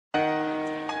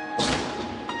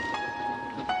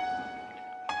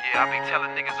I be telling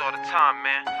niggas all the time,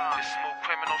 man. This smooth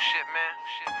criminal shit,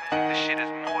 man. This shit is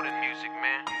more than music,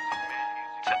 man.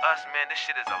 To us, man, this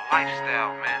shit is a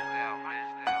lifestyle, man.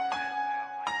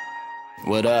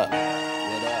 What up?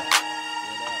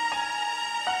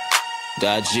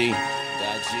 Dagi.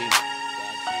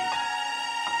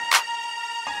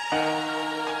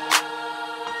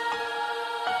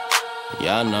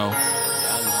 Y'all know.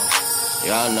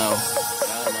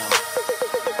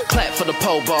 Clap for the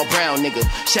pole ball brown nigga.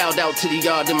 Shout out to the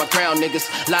yard and my crown niggas.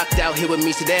 Locked out here with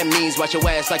me, so that means watch your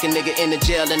ass like a nigga in the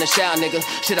jail in the shower, nigga.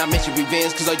 Should I mention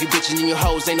revenge? Cause all you bitches and your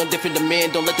hoes ain't no different than men.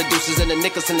 Don't let the deuces and the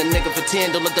niggas and the nigga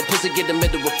pretend. Don't let the pussy get in the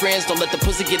middle with friends. Don't let the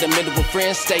pussy get in the middle with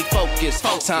friends. Stay focused.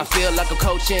 Time feel like I'm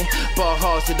coaching. Ball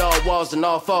hard, hit all walls and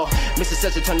all fall. Mr.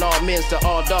 Session turn all men to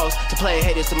all dogs. To play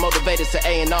haters, to motivators, to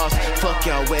A&Rs. Fuck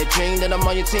y'all, wear dream that I'm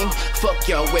on your team. Fuck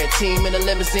y'all, wear team in a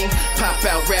limousine. Pop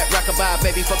out, rap, rockabye,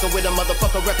 baby. Fuckin' with a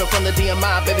motherfucker record from the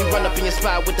DMI. Baby, run up in your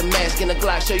spot with the mask and the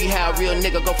Glock. Show you how a real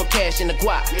nigga go for cash in the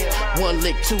guap. One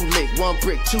lick, two lick, one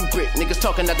brick, two brick. Niggas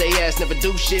talking out they ass, never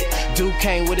do shit. Dude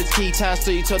came with his key times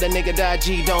 3. Told that nigga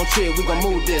Dagi, don't trip, we gon'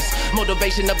 move this.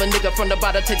 Motivation of a nigga from the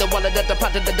bottom. Take the wallet at the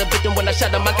pot of the victim. When I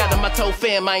shot him, I got him, I told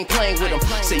fam, I ain't playing with him.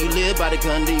 Say you live by the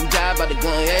gun, then you die by the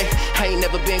gun, eh? I ain't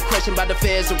never been questioned by the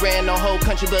feds or ran no whole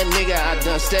country, but nigga, I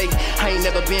done stay. I ain't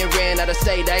never been ran out of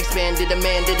state. I expanded the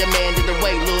man, did the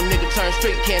way. Little nigga turn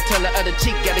straight, can't turn the other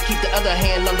cheek. Gotta keep the other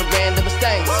hand on the random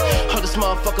mistakes. Hold this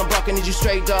motherfucking barking, need you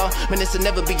straight, dog. Man, this'll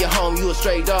never be your home, you a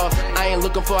stray dog. I ain't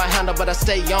looking for a handle, but I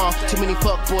stay on. Too many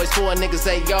fuck boys for a niggas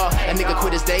AR. A nigga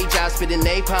quit his day job, spitting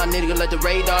napalm. Nigga let the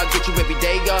radar get you every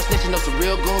day, y'all. Snitching on some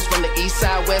real goons from the east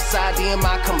side, west side.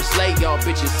 DMI come and slay y'all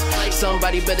bitches.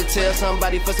 Somebody better tell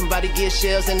somebody for somebody get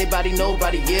shells. Anybody,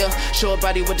 nobody, yeah. Short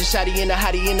body with the shotty and the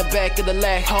hottie in the back of the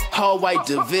lag. Hall white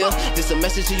DeVille. This a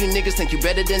message to you niggas, think you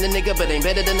better than the nigga, but ain't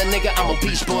better than the nigga. I'm a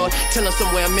beast boy. Tell them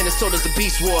somewhere in Minnesota's a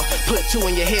beast war. Put 2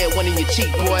 in your head, 1 in your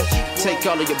cheek, boy. Take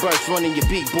all of your bursts, 1 in your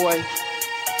beak, boy.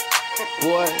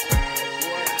 Boy.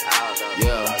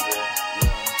 Yeah.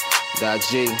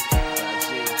 Dagi.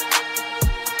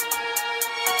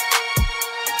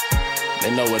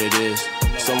 They know what it is.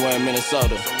 Somewhere in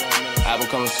Minnesota. Album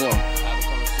coming soon.